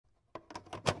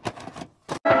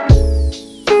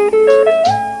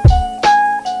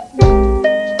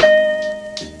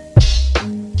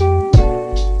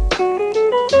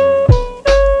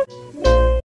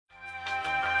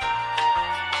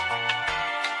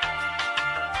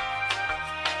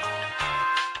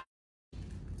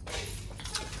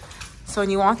So when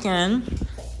you walk in,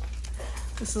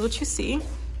 this is what you see.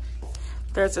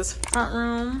 There's this front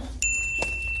room.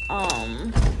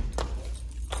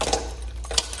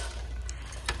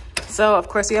 So of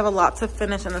course we have a lot to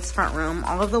finish in this front room.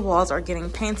 All of the walls are getting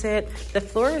painted. The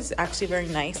floor is actually very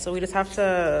nice, so we just have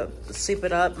to sweep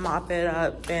it up, mop it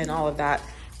up, and all of that.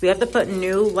 We have to put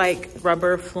new like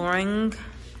rubber flooring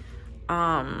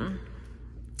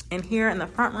in here in the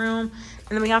front room, and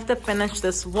then we have to finish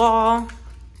this wall.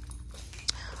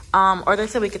 Or they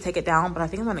said we could take it down, but I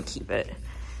think I'm gonna keep it.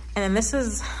 And then this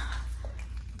is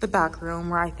the back room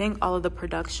where I think all of the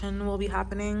production will be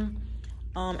happening.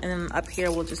 And then up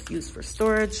here we'll just use for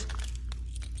storage.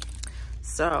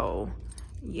 So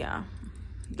yeah,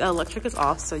 the electric is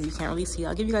off, so you can't really see.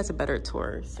 I'll give you guys a better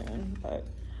tour soon, but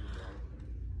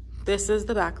this is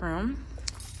the back room.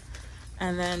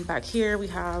 And then back here we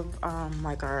have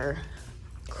like our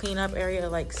cleanup area,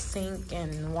 like sink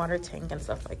and water tank and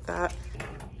stuff like that.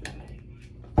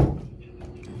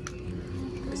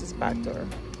 This is back door.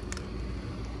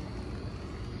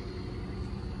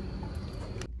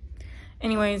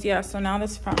 Anyways, yeah, so now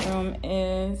this front room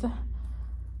is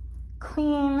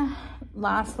clean.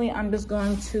 Lastly, I'm just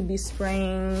going to be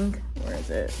spraying, where is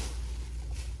it?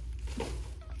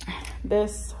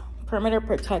 This perimeter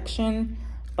protection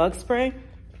bug spray.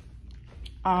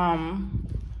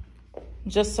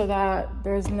 Just so that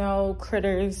there's no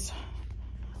critters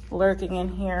lurking in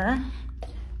here.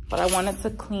 But I wanted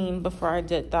to clean before I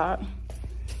did that.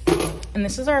 And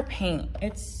this is our paint.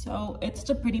 It's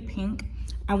a pretty pink.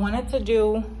 I wanted to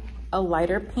do a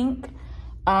lighter pink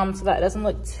so that it doesn't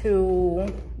look too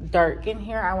dark in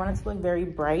here. I want it to look very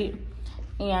bright.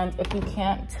 And if you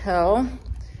can't tell,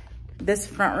 this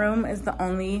front room is the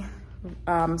only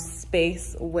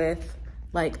space with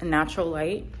like natural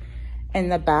light. In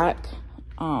the back,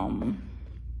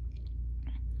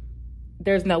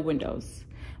 there's no windows.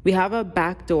 We have a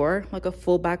back door, like a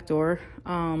full back door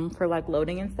for like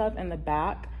loading and stuff in the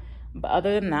back. But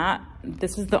other than that,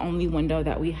 this is the only window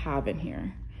that we have in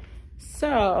here.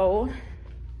 So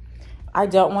I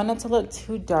don't want it to look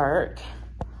too dark.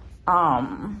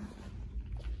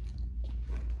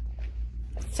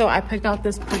 So I picked out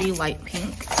this pretty light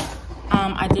pink.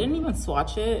 I didn't even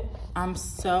swatch it. I'm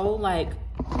so like,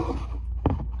 I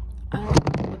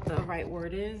don't know what the right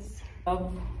word is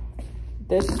of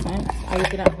this scent. I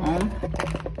use it at home.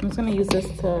 I'm just gonna use this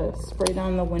to spray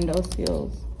down the window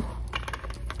seals.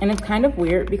 And it's kind of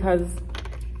weird because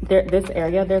this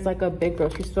area, there's like a big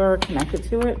grocery store connected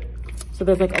to it. So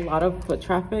there's like a lot of foot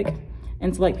traffic.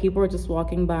 And so like people are just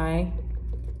walking by,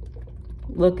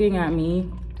 looking at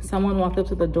me. Someone walked up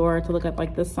to the door to look at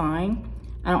like the sign.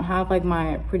 I don't have like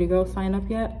my pretty girl sign up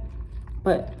yet,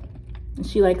 but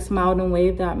she like smiled and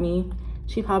waved at me.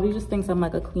 She probably just thinks I'm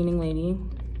like a cleaning lady,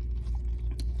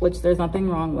 which there's nothing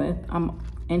wrong with. I'm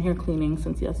in here cleaning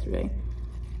since yesterday.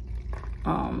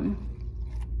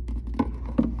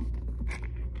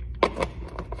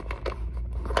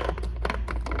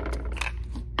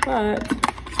 But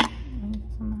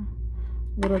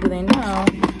little do they know,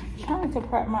 I'm trying to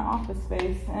prep my office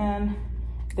space, and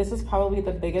this is probably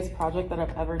the biggest project that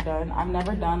I've ever done. I've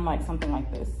never done like something like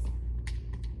this,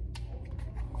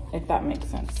 if that makes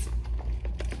sense.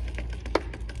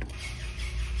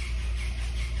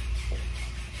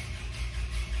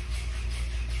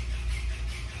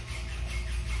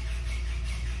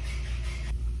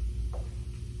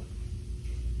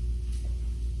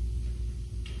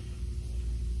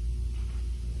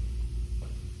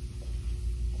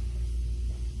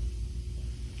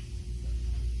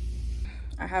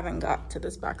 I haven't got to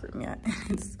this back room yet.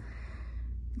 It's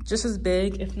just as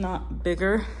big, if not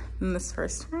bigger, than this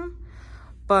first room.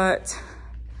 But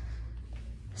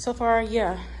so far,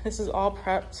 yeah, this is all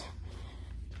prepped.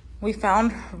 We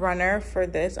found runner for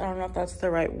this. I don't know if that's the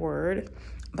right word,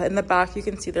 but in the back you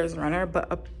can see there's runner, but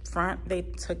up front they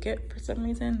took it for some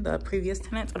reason, the previous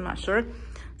tenants, I'm not sure.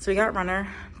 So we got runner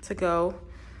to go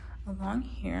along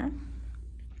here.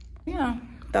 Yeah,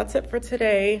 that's it for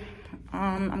today.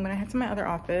 I'm gonna head to my other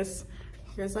office.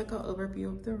 Here's like an overview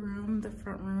of the room, the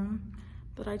front room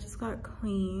that I just got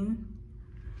clean.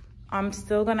 I'm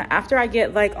still gonna, after I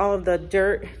get like all of the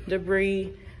dirt,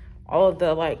 debris, all of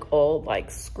the like old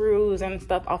like screws and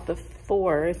stuff off the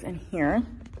floors in here.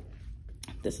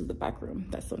 This is the back room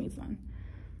that still needs done.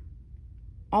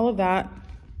 All of that.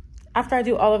 After I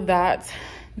do all of that,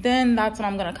 then that's when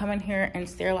I'm gonna come in here and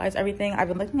sterilize everything. I've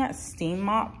been looking at steam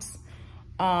mops.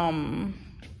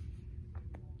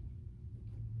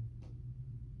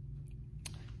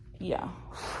 Yeah,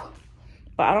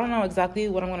 but I don't know exactly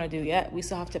what I'm gonna do yet. We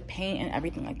still have to paint and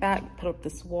everything like that, put up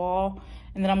this wall,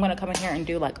 and then I'm gonna come in here and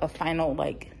do like a final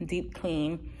like deep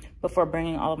clean before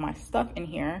bringing all of my stuff in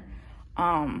here.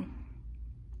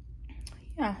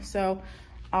 Yeah, so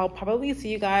I'll probably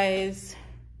see you guys.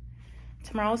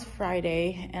 Tomorrow's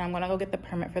Friday, and I'm gonna go get the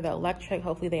permit for the electric.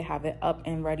 Hopefully they have it up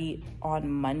and ready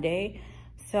on Monday.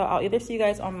 So I'll either see you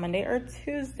guys on Monday or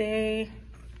Tuesday.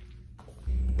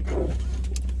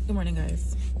 Good morning,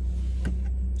 guys.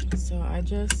 So I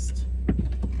just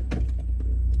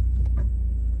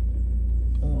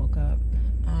woke up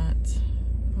at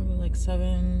probably like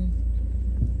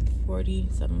 7:40,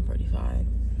 7:45.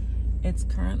 It's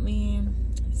currently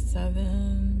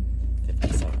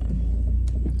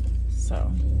 7:57.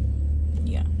 So,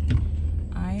 yeah,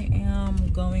 I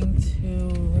am going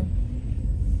to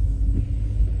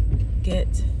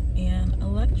get an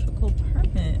electrical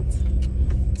permit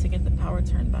to get the power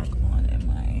turned back on in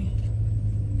my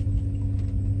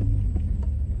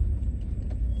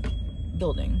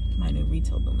building, my new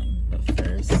retail building. But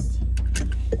first, to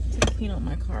clean out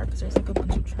my car because there's like a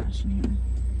bunch of trash in here.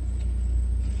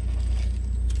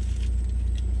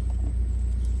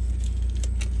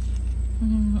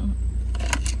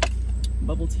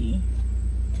 Bubble tea.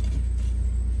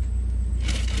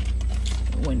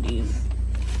 Wendy's.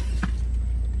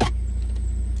 I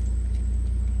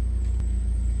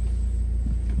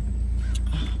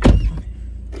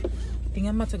think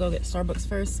I'm about to go get Starbucks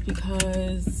first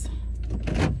because,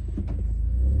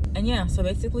 and yeah, so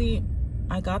basically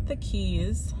I got the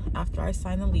keys after I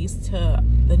signed the lease to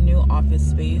the new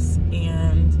office space,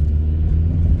 and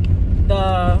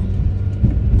the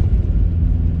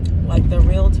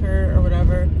realtor or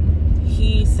whatever,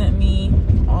 he sent me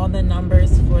all the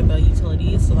numbers for the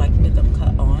utilities so I can get them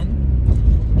cut on.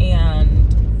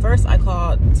 And first I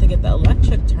called to get the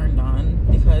electric turned on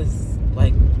because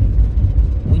like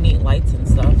we need lights and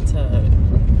stuff to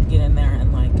get in there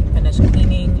and like finish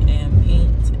cleaning and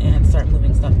paint and start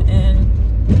moving stuff in.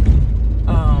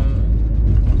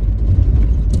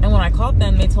 And when I called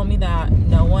them, they told me that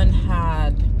no one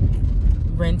had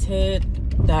rented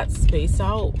that space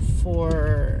out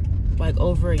for like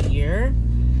over a year,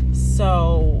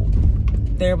 so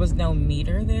there was no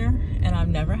meter there. And I've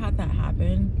never had that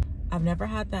happen.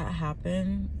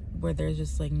 Where there's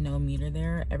just like no meter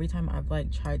there. Every time I've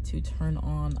like tried to turn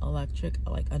on electric,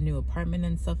 like a new apartment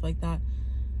and stuff like that,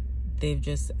 they've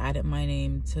just added my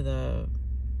name to the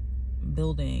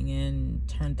building and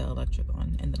turned the electric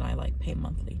on, and then I like pay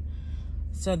monthly.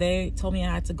 So they told me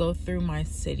I had to go through my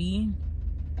city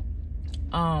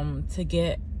to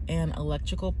get an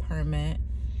electrical permit,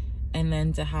 and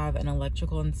then to have an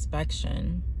electrical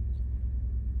inspection,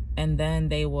 and then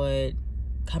they would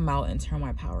come out and turn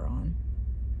my power on.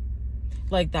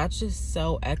 Like, that's just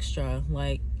so extra,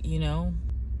 like, you know.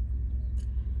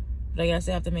 But I guess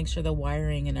they have to make sure the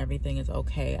wiring and everything is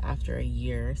okay after a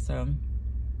year. So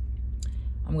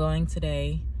I'm going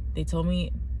today. They told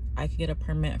me I could get a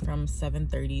permit from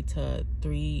 7:30 to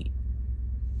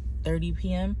 3:30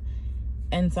 p.m.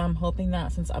 And so I'm hoping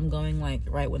that since I'm going like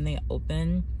right when they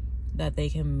open, that they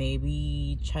can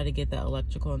maybe try to get the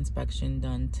electrical inspection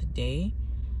done today.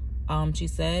 She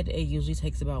said it usually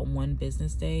takes about 1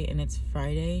 business day, and it's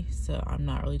Friday, so I'm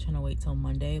not really trying to wait till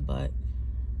Monday, but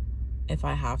if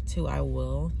I have to, I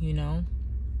will, you know.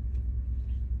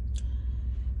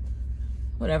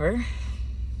 Whatever.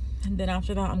 And then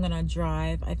after that, I'm gonna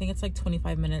drive, I think it's like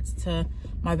 25 minutes to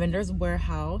my vendor's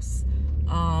warehouse.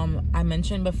 I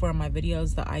mentioned before in my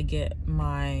videos that I get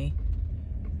my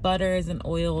butters and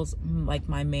oils, like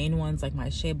my main ones, like my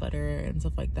shea butter and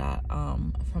stuff like that,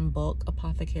 from Bulk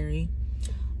Apothecary.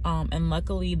 And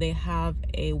luckily they have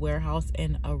a warehouse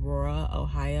in Aurora,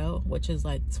 Ohio, which is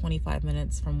like 25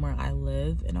 minutes from where I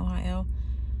live in Ohio.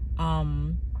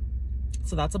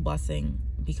 So that's a blessing,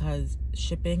 because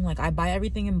shipping, like I buy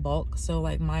everything in bulk, so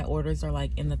like my orders are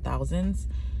like in the thousands.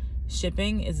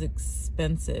 Shipping is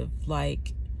expensive,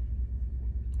 like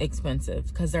expensive,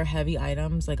 because they're heavy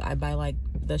items. Like I buy like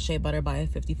the shea butter by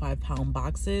 55-pound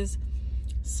boxes,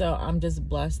 so I'm just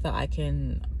blessed that I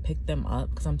can pick them up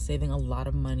because I'm saving a lot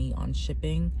of money on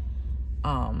shipping.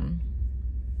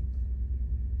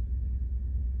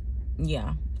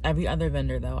 Yeah, every other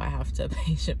vendor though I have to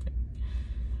pay shipping,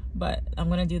 but I'm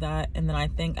gonna do that. And then I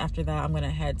think after that I'm gonna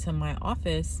head to my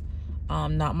office,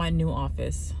 not my new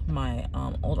office, my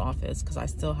old office, because I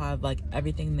still have like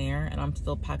everything there and I'm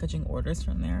still packaging orders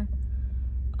from there.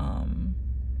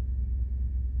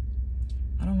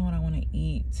 I don't know what I want to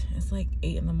eat. It's like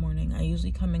 8 in the morning. I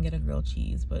usually come and get a grilled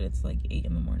cheese, but it's like 8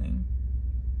 in the morning.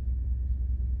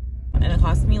 And it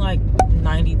cost me like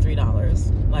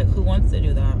 $93. Like, who wants to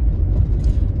do that?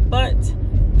 but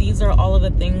these are all of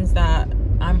the things that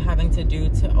I'm having to do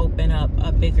to open up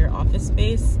a bigger office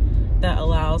space that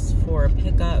allows for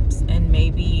pickups and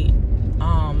maybe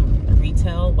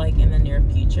retail like in the near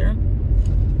future.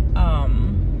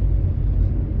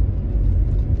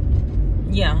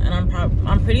 Yeah, and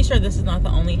I'm pretty sure this is not the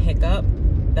only hiccup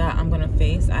that I'm gonna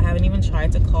face. I haven't even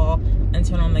tried to call and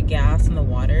turn on the gas and the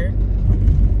water,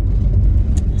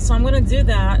 so I'm gonna do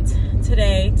that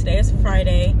today. Today is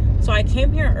Friday, so I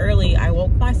came here early. I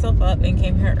woke myself up and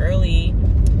came here early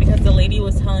because the lady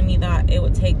was telling me that it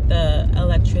would take the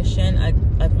electrician like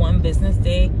 1 business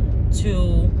day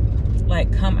to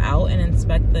like come out and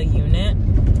inspect the unit.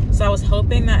 So I was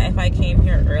hoping that if I came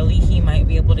here early, he might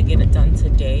be able to get it done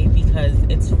today because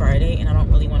it's Friday and I don't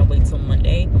really want to wait till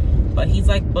Monday. But he's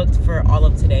like booked for all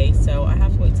of today, so I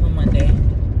have to wait till Monday.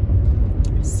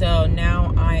 So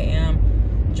now I am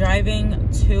driving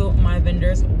to my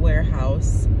vendor's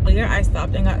warehouse. Earlier I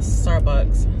stopped and got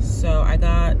Starbucks. So I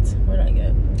got, what did I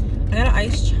get? I got an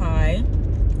iced chai,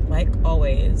 like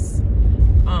always.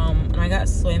 And I got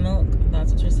soy milk.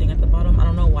 That's what you're seeing at the bottom. I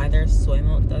don't know why their soy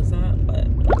milk does that, but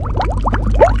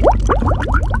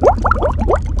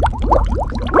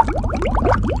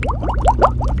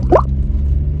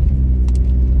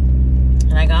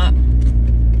and I got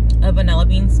a vanilla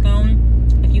bean scone.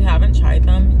 If you haven't tried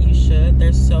them, you should.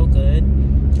 They're so good.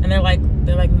 And they're like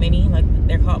mini, like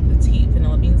they're called petite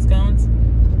vanilla bean scones.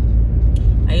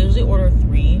 I usually order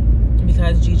 3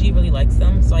 because Gigi really likes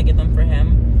them, so I get them for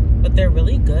him. But they're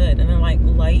really good, and they're like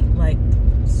light, like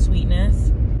sweetness,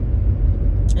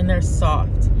 and they're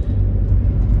soft.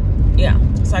 Yeah,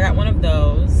 so I got one of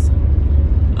those.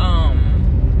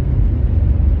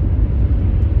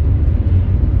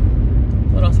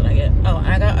 What else did I get? Oh,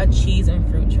 I got a cheese and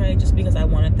fruit tray just because I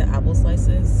wanted the apple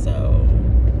slices. So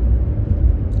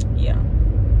yeah,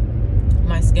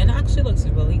 my skin actually looks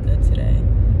really good today.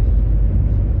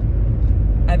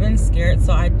 I've been scared,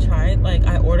 so I tried, like,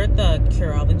 I ordered the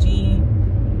Curology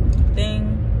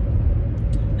thing,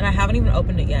 and I haven't even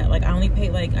opened it yet. Like, I only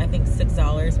paid, like, I think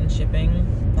 $6 in shipping.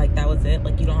 Like, that was it.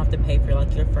 Like, you don't have to pay for,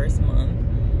 like, your first month.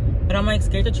 But I'm, like,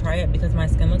 scared to try it because my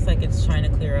skin looks like it's trying to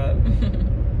clear up. And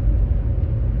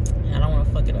I don't want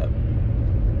to fuck it up.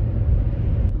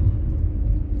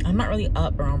 I'm not really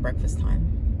up around breakfast time.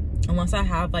 Unless I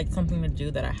have, like, something to do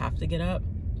that I have to get up.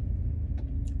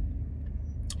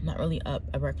 I'm not really up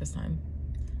at breakfast time,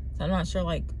 so I'm not sure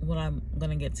like what I'm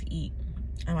gonna get to eat.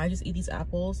 I might just eat these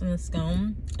apples and the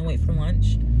scone and wait for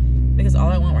lunch because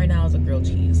all I want right now is a grilled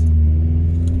cheese.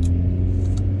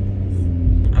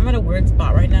 I'm at a weird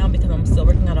spot right now because I'm still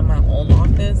working out of my old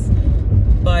office,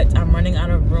 but I'm running out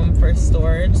of room for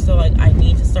storage, so like I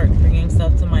need to start bringing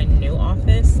stuff to my new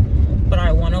office, but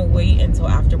I want to wait until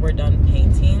after we're done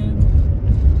painting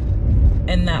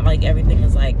and that like everything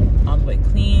is like all the way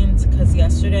cleaned, because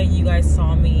yesterday you guys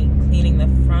saw me cleaning the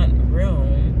front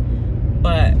room,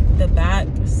 but the back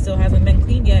still hasn't been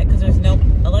cleaned yet because there's no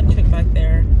electric back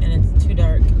there and it's too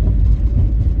dark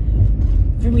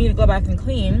for me to go back and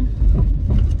clean.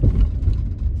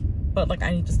 But like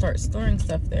I need to start storing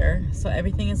stuff there, so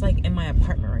everything is like in my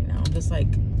apartment right now. I'm just like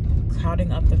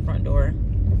crowding up the front door.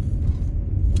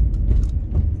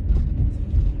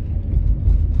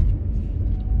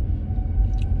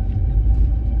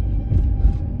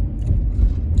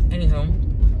 Anywho,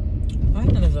 I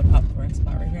know there's a popcorn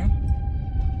spot right here.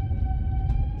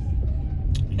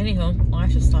 Anywho, well, I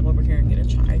should stop over here and get a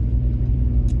chai.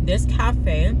 This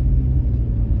cafe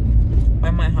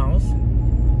by my house,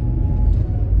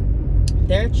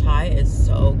 their chai is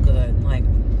so good. Like,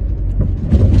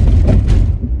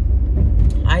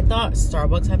 I thought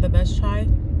Starbucks had the best chai,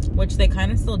 which they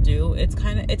kind of still do. It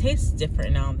tastes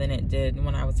different now than it did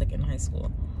when I was like in high school.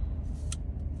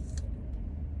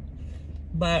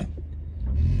 But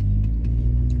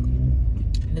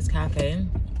this cafe,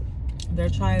 their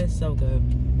chai is so good.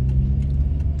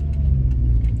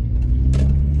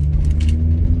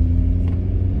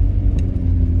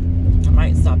 I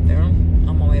might stop there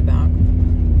on my way back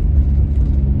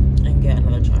and get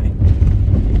another chai.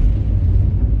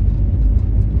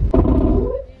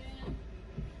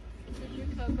 This is your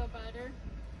cocoa butter.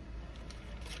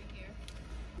 Right here.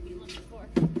 What are you looking for?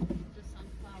 Just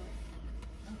sunflower.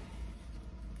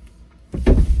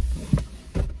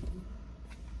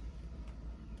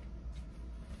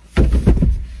 Do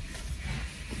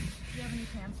you have any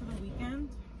plans for the weekend?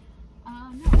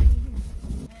 No, over here.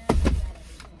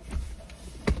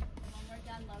 When we're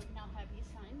done loading, I'll have you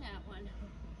sign that one.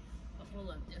 But we'll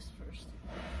load this first.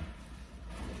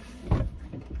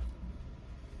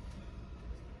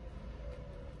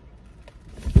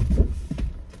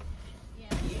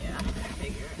 Yeah, I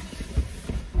figured.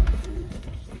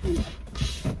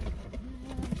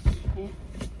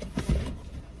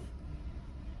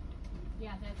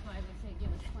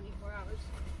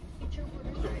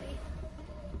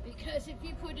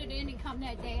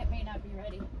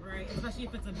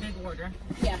 order?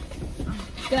 Yeah,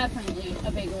 definitely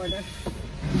a big order.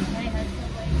 I had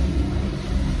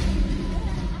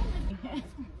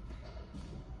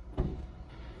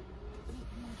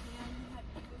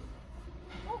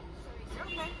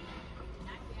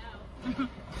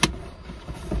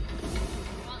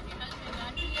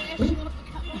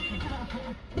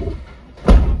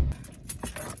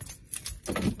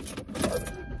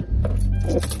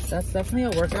That's definitely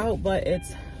a workout, but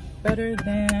it's better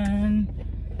than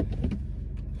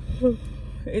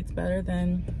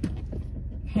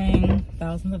paying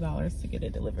thousands of dollars to get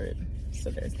it delivered. So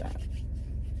there's that.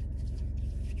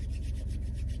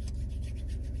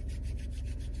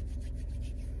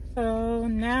 So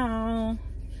now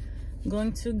I'm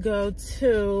going to go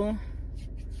to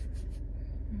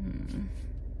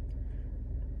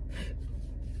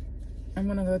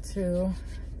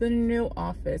the new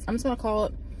office. I'm just gonna call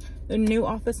it the new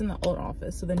office and the old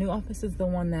office. So the new office is the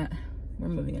one that we're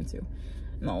moving into,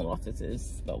 and the old office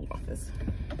is the old office.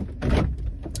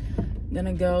 I'm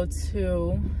gonna go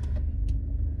to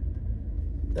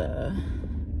the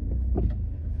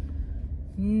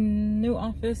new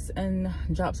office and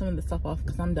drop some of the stuff off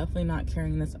because I'm definitely not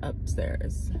carrying this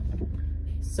upstairs.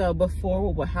 So before,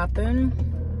 what would happen,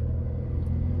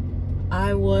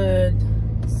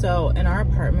 so in our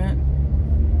apartment,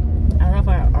 I don't know if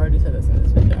I already said this in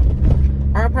this video,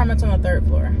 our apartment's on the 3rd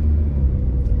floor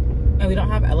and we don't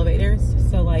have elevators,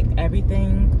 so like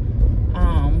everything,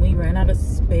 we ran out of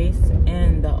space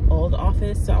in the old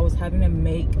office, so I was having to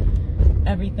make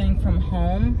everything from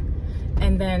home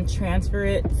and then transfer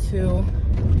it to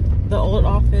the old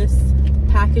office,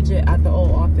 package it at the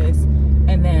old office,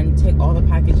 and then take all the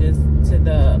packages to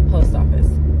the post office.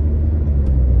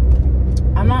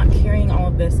 I'm not carrying all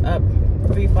of this up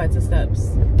 3 flights of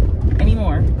steps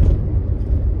anymore.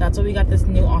 That's what we got this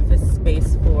new office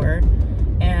space for.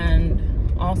 And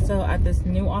also at this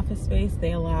new office space,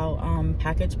 they allow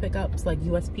package pickups like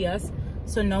USPS.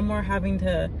 So no more having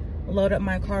to load up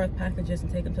my car with packages and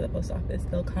take them to the post office.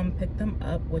 They'll come pick them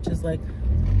up, which is like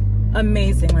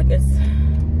amazing. Like, it's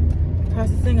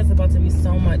processing is about to be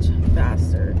so much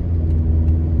faster.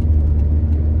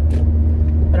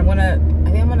 But I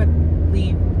think I'm gonna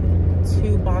leave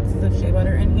 2 boxes of shea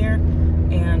butter in here,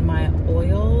 and my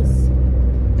oils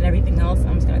and everything else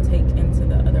I'm just gonna take into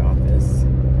the other office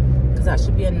because that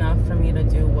should be enough for me to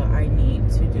do what I need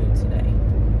to do today.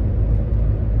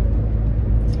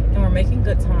 And we're making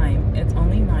good time. It's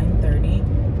only 9:30,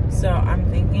 so I'm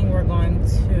thinking we're going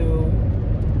to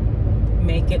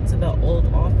make it to the old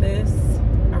office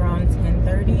around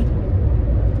 10:30,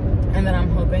 and then I'm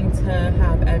hoping to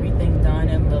have everything done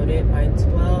and loaded by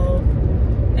 12,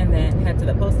 and then head to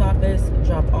the post office,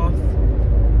 drop off.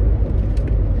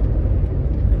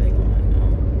 Where are they going now?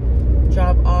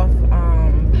 Drop off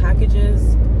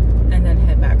packages, and then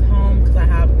head back home because I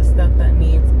have stuff that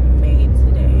needs made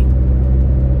today.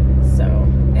 So,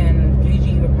 and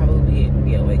Gigi would probably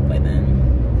be awake by then.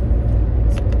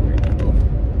 So pretty cool.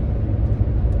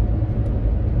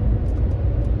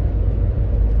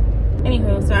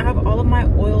 Anywho, so I have all of my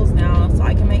oils now, so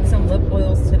I can make some lip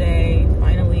oils today,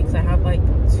 finally, because I have like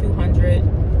 200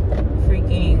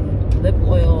 freaking lip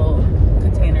oil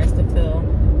containers to fill.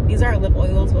 These are lip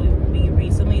oils, but we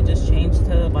recently just changed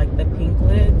to like the pink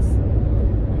lids. I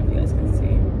don't know if you guys can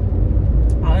see.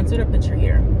 I'll insert a picture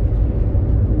here.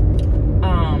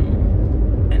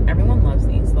 And everyone loves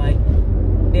these. Like,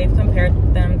 they've compared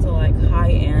them to like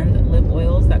high-end lip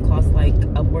oils that cost like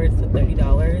upwards to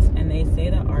 $30, and they say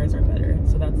that ours are better.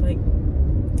 So that's like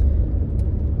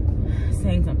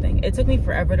saying something. It took me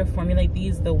forever to formulate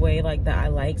these the way like that I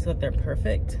like, so that they're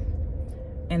perfect.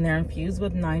 And they're infused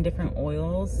with 9 different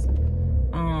oils.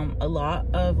 A lot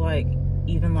of like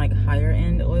even like higher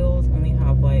end oils only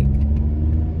have like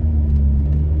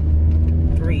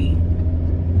 3.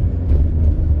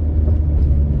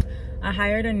 I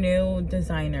hired a new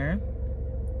designer,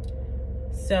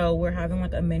 so we're having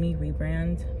like a mini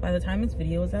rebrand. By the time this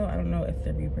video is out, I don't know if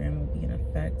the rebrand will be in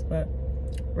effect, but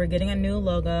we're getting a new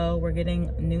logo, we're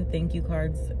getting new thank you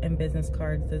cards and business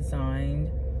cards designed,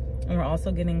 and we're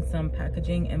also getting some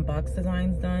packaging and box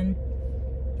designs done.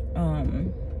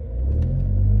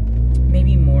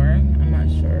 Maybe more, I'm not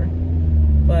sure,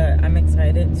 but I'm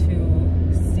excited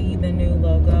to see the new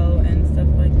logo and stuff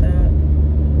like that.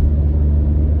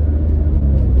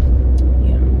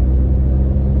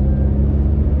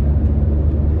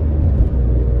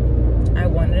 I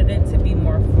wanted it to be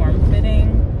more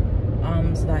form-fitting,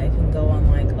 so that it can go on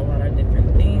like a lot of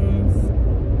different things.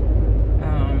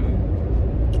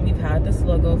 We've had this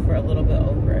logo for a little bit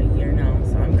over a year now,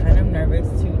 so I'm kind of nervous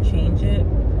to change it,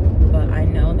 but I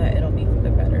know that it'll be for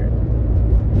the better.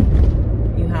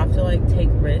 like take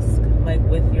risk like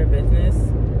with your business,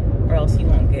 or else you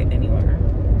won't get anywhere.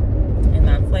 And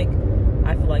that's like,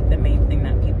 I feel like the main thing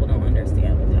that people don't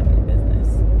understand with having a business.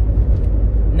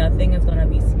 Nothing is gonna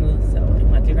be smooth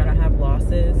sailing. Like, you're gonna have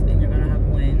losses and you're gonna have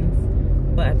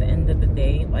wins, but at the end of the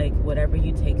day, like, whatever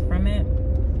you take from it,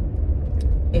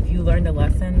 if you learned a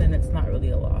lesson, then it's not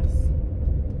really a loss.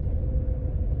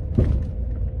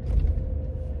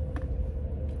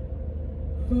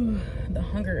 The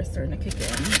hunger is starting to kick in.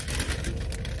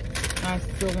 I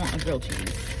still want a grilled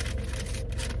cheese.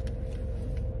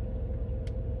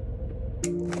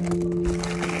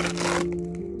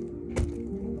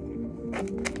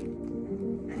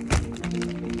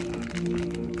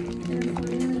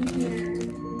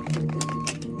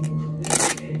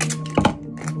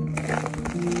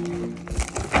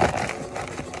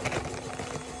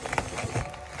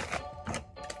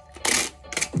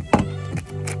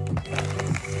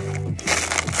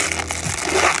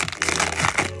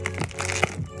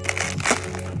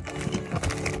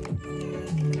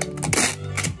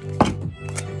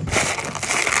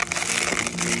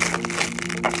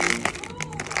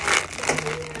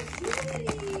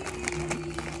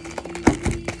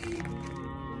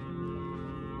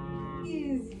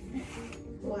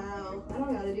 Wow, I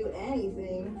don't gotta do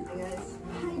anything. Hi guys.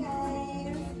 Hi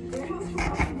guys. Your house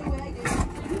from the wagon.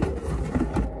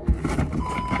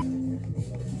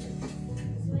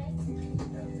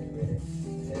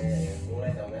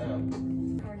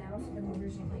 Or now, so the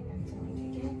movers don't like accidentally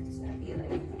take it, because that'd be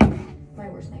like my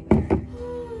worst nightmare.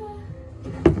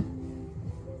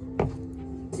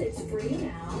 It's free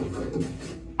now.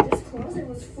 This closet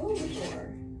was full before.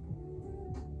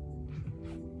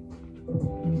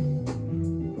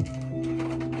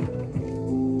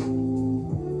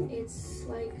 It's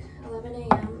like 11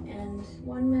 a.m. and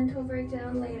one mental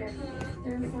breakdown later.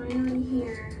 They're finally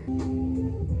here.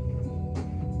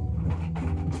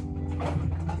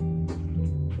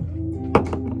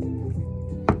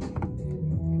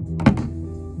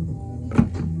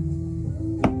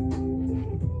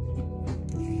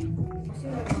 See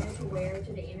what I wanted to wear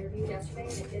to the interview yesterday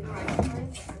and it didn't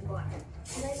recognize? I'm glad.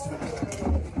 And I love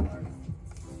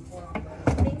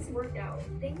the things worked out.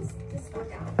 Things just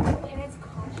work out. And it's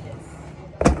conscious.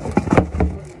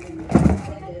 It's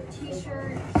like a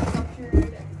t-shirt,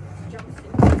 structured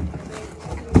jumpsuit.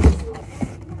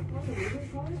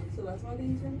 So that's why they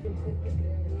use them? Can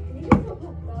you guys go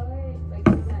pop like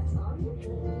that song?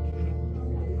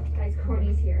 Guys,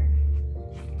 Corny's here.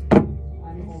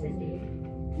 And Cindy.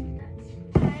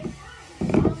 Hi.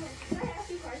 Can I ask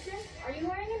you a question? Are you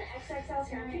wearing an XXL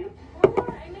scrunchie? Oh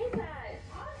my, I made that.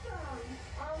 Awesome.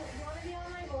 Do you want to be on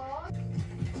my vlog?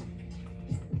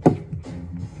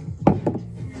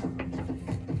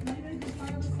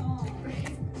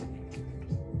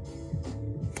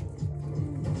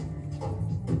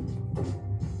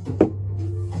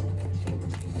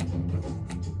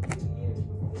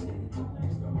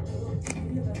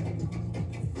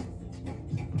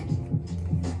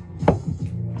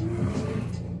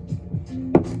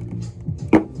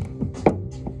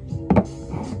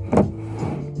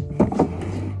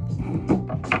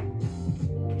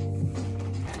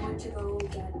 I went to go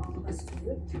get all of us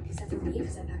food, except for me,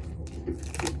 because I packed the whole thing.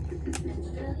 And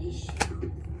look at all these shoes.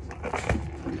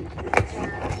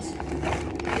 And I just want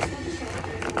to show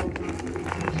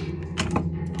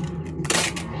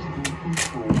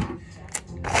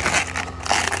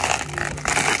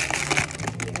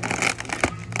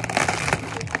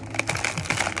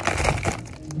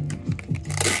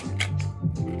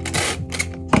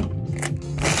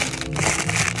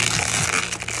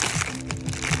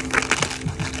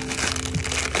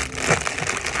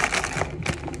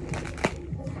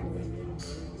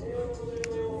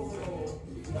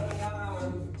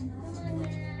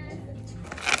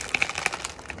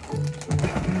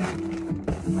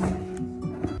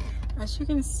As you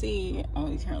can see, oh,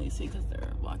 you can't really see because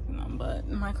they're blocking them, but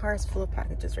my car is full of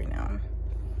packages right now,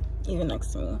 even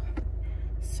next to me.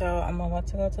 So I'm about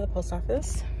to go to the post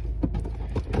office,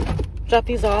 drop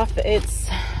these off. It's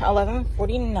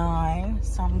 11:49,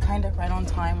 so I'm kind of right on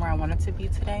time where I wanted to be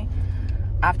today.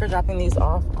 After dropping these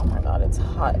off, oh my god, it's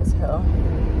hot as hell.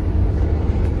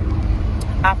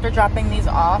 After dropping these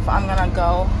off, I'm gonna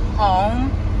go home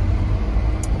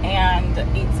and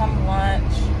eat some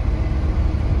lunch.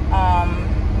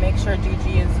 Make sure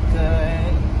Gigi is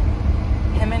good.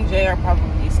 Him and Jay are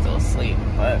probably still asleep,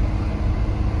 but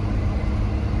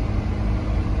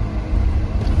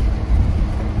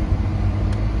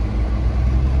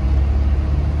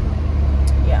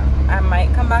yeah, I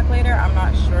might come back later. I'm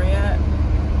not sure yet,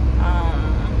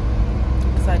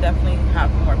 because I definitely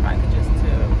have more packages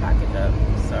to package up.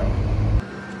 So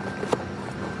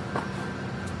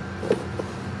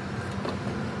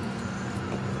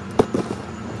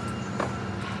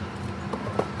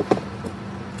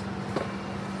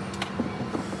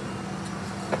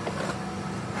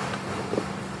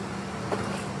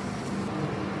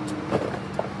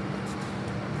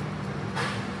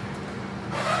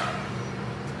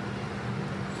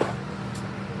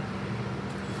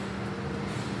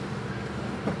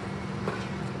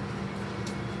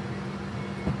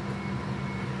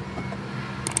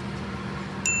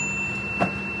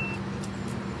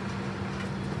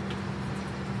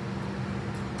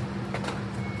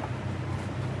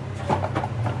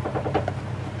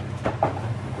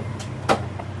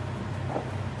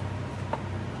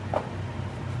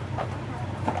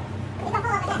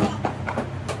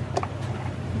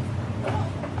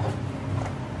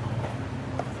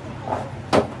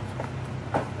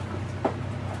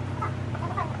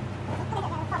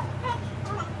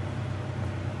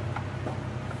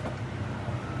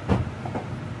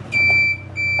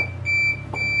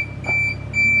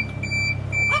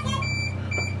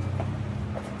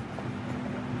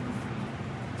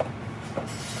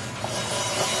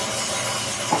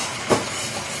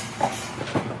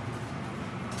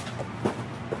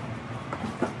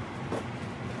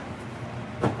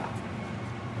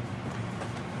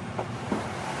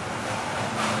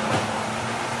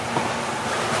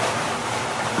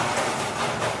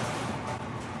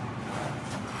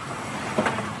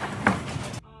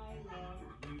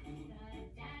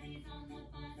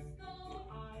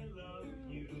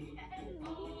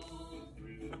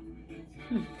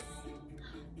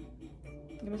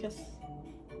Give me a kiss.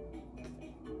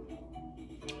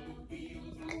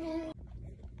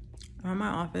 I'm in my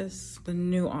office, the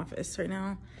new office right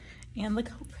now. And look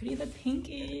how pretty the pink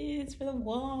is for the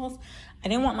walls. I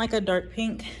didn't want like a dark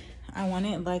pink. I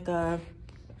wanted like a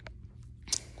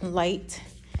light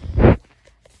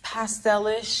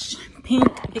pastelish pink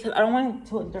because I don't want it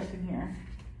to look dark in here.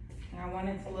 And I want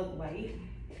it to look light.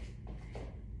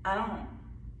 I don't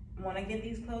want to get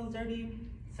these clothes dirty,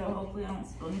 so hopefully I don't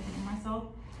spill anything on myself.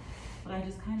 But I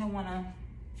just kind of want to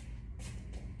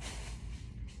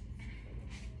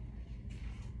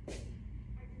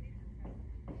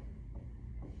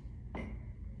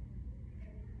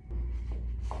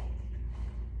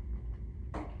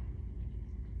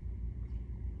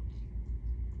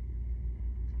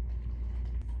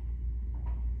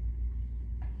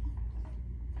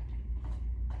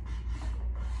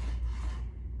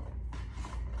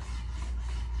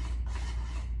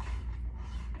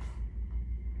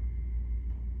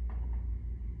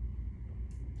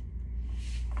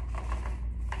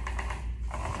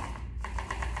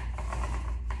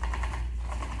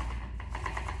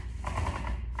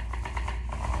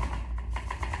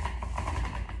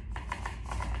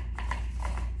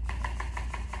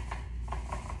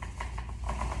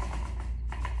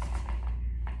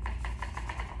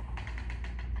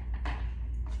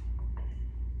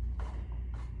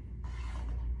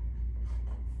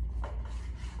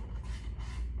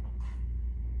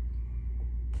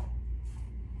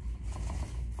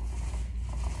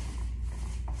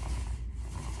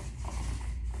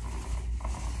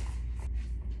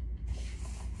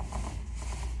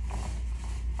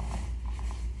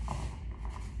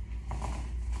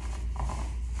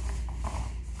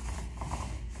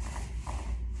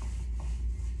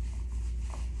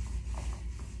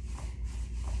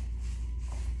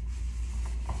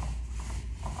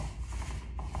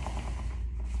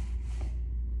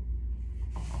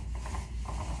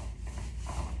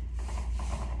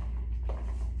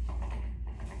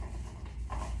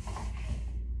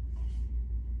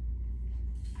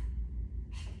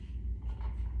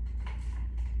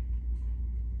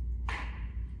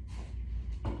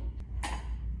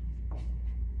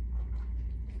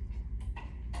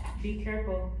be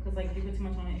careful, because like if you put too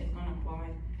much on it, it's gonna fly.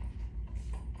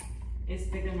 It's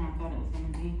bigger than I thought it was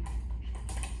gonna be.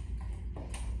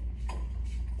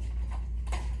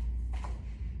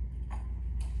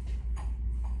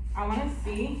 I wanna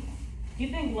see, do you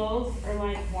think Lowe's or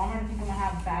like Walmart is gonna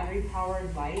have battery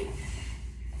powered lights?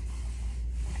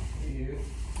 Yeah.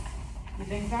 You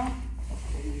think so?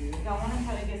 Yeah. I wanna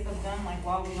try to get stuff done like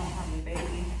while we don't have the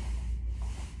baby.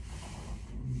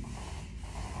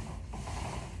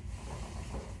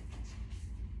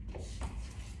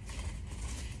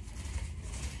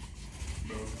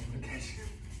 Bro, I'm gonna catch you.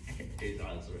 Hey,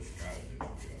 I swear to God, I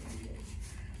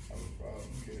have a problem,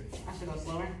 kid. I should go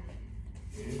slower.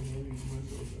 Yeah, maybe you went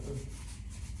so fast.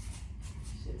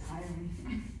 Shit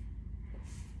tiring.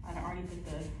 I done already put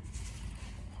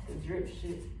the drip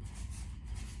shit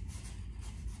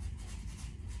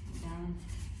down.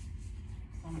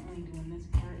 So I'm only doing this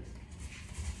part.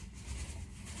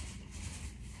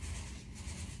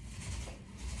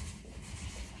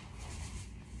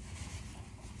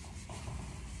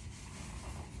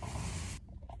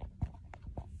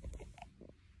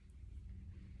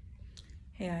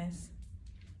 Hey guys.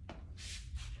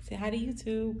 Say hi to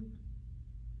YouTube.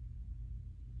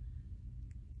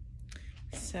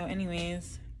 So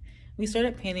anyways, we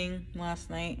started painting last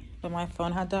night, but my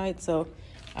phone had died, so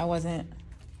I wasn't,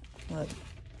 look.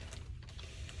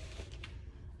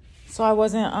 So I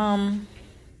wasn't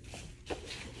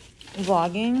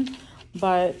vlogging,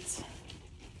 but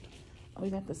we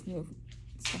got this new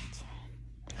stuff.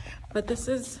 But this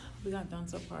is, we got done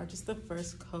so far, just the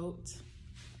first coat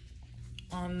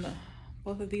on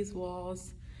both of these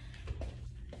walls.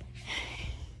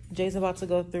 Jay's about to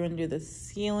go through and do the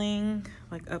ceiling,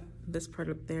 like up this part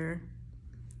up there.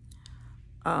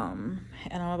 And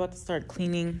I'm about to start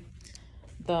cleaning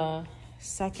the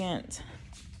second,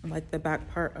 like the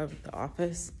back part of the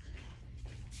office.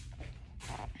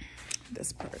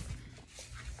 This part.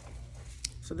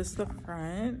 So this is the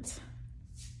front.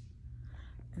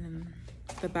 And then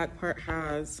the back part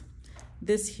has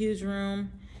this huge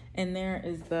room. And there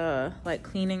is the like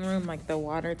cleaning room, like the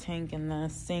water tank and the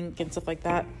sink and stuff like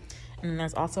that. And then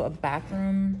there's also a back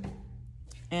room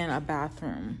and a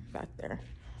bathroom back there.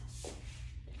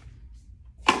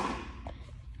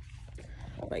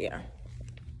 But yeah.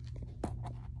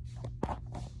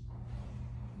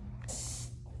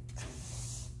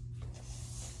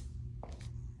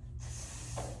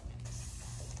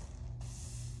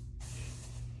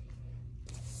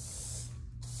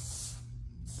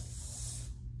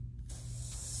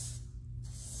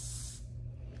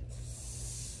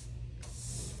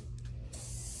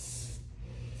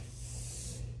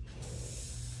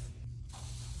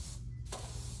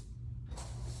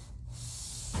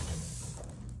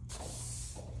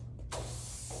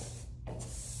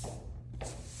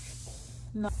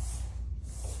 No.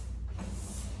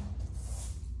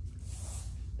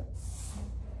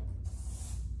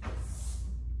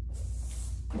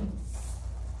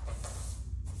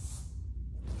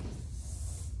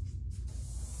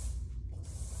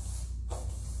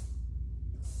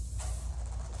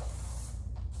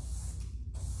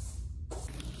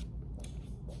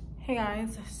 Hey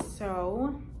guys,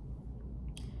 so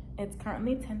it's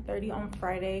currently 10:30 on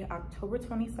Friday, October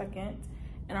 22nd,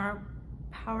 and our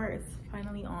power is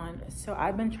finally on. So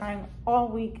I've been trying all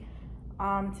week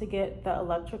to get the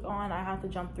electric on. I have to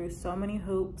jump through so many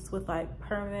hoops with like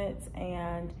permits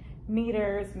and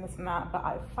meters and this and that, but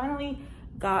I finally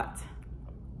got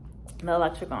the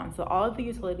electric on. So all of the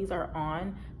utilities are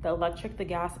on, the electric, the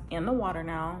gas, and the water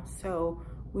now. So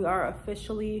we are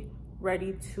officially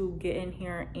ready to get in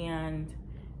here and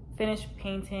finish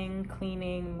painting,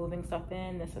 cleaning, moving stuff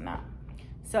in, this and that.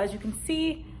 So as you can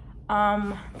see,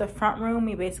 the front room,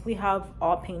 we basically have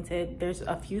all painted. There's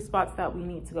a few spots that we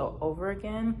need to go over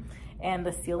again, and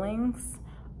the ceilings.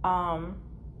 But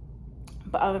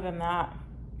other than that,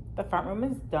 the front room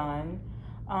is done.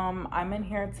 I'm in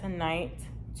here tonight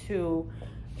to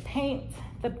paint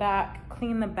the back,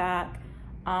 clean the back,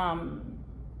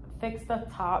 fix the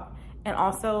top, and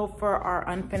also for our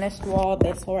unfinished wall,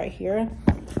 this wall right here,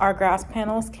 our grass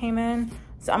panels came in.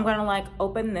 So I'm gonna like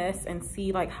open this and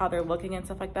see like how they're looking and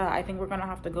stuff like that. I think we're gonna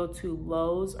have to go to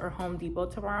Lowe's or Home Depot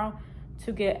tomorrow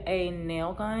to get a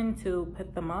nail gun to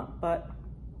put them up. But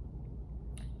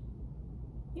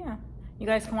yeah, you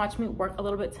guys can watch me work a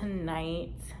little bit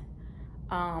tonight.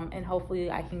 And hopefully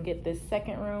I can get this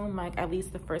second room, like at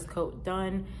least the first coat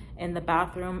done, and the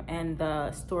bathroom and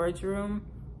the storage room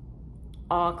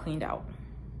all cleaned out.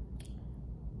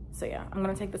 So yeah, I'm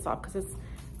gonna take this off because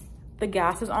the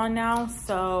gas is on now,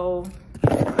 so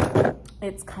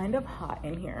it's kind of hot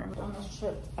in here.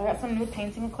 I got some new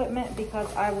painting equipment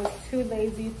because I was too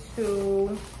lazy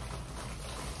to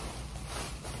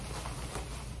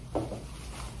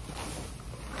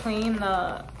clean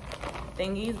the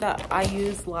thingies that I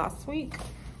used last week.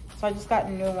 So I just got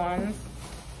new ones.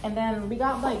 And then we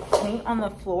got like paint on the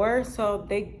floor. So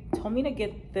they told me to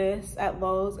get this at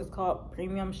Lowe's. It's called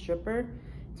Premium Stripper.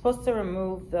 It's supposed to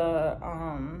remove the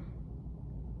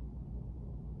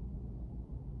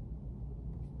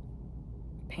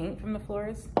paint from the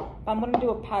floors. But I'm gonna do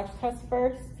a patch test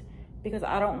first because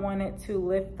I don't want it to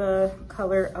lift the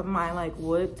color of my like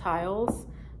wood tiles.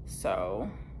 So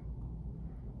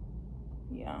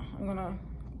yeah, I'm gonna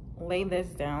lay this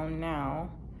down now.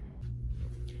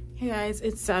 Hey guys,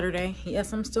 it's Saturday.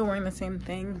 Yes, I'm still wearing the same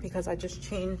thing because I just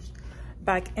changed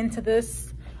back into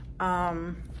this.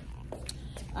 As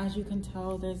you can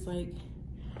tell, there's like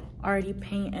already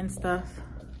paint and stuff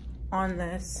on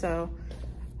this, so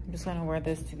I'm just gonna wear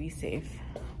this to be safe.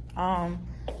 Front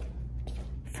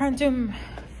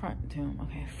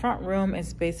room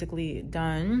is basically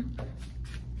done.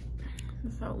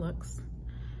 That's how it looks.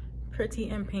 Pretty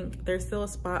and pink. There's still a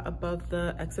spot above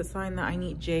the exit sign that I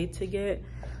need Jay to get.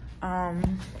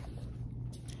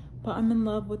 but I'm in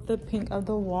love with the pink of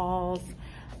the walls.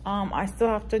 I still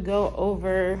have to go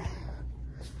over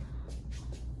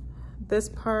this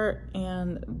part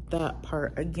and that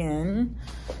part again,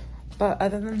 but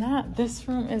other than that, this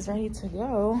room is ready to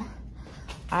go.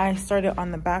 I started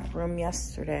on the back room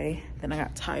yesterday, then I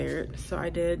got tired, so I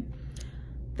did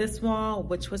this wall,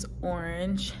 which was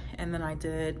orange, and then I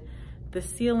did the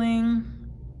ceiling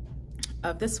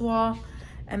of this wall,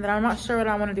 and then I'm not sure what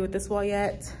I want to do with this wall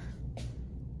yet,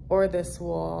 or this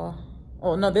wall.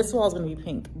 Oh no, this wall is going to be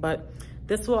pink, but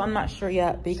this wall I'm not sure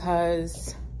yet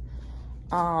because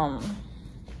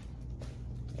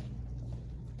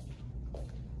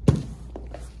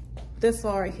this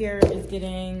wall right here is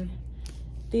getting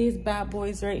these bad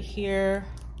boys right here,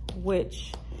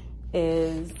 which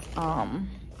is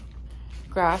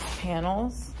grass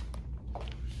panels.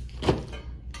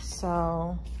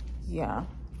 So yeah,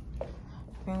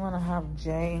 I'm gonna have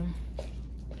Jay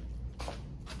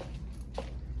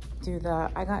do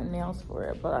that. I got nails for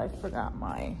it, but I forgot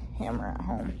my hammer at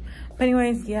home. But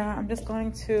anyways, yeah, I'm just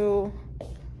going to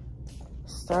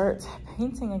start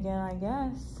painting again, I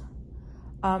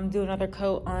guess. Do another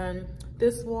coat on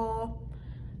this wall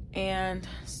and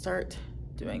start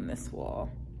doing this wall.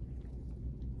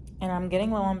 And I'm getting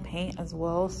low on paint as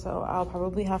well, so I'll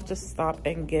probably have to stop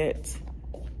and get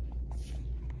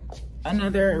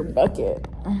another bucket.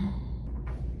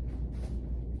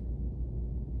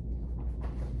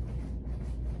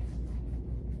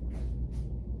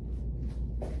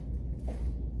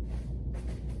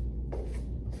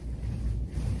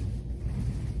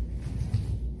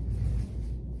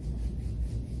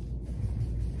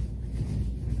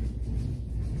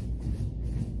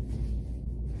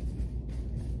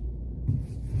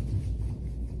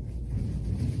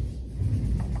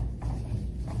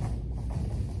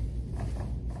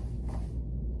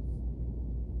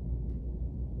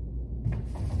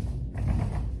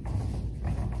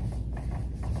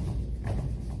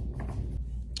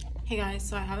 Hey guys,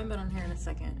 so I haven't been on here in a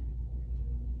second.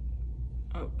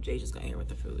 Oh, Jay just got here with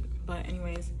the food. But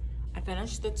anyways, I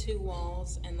finished the 2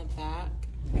 walls in the back,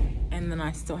 and then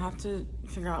I still have to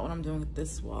figure out what I'm doing with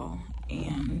this wall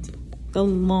and the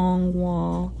long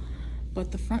wall. But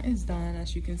the front is done,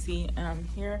 as you can see, and I'm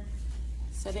here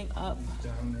setting up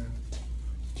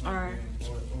our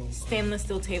stainless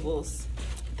steel tables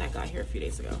that got here a few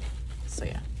days ago. So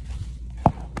yeah.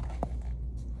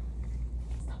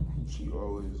 She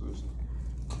always listens.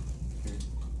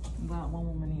 That one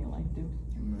woman in your life, dude.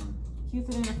 Amen. Can you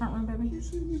sit in the front room, baby?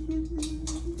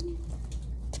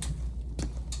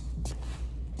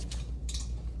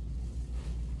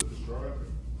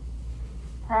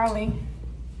 Probably.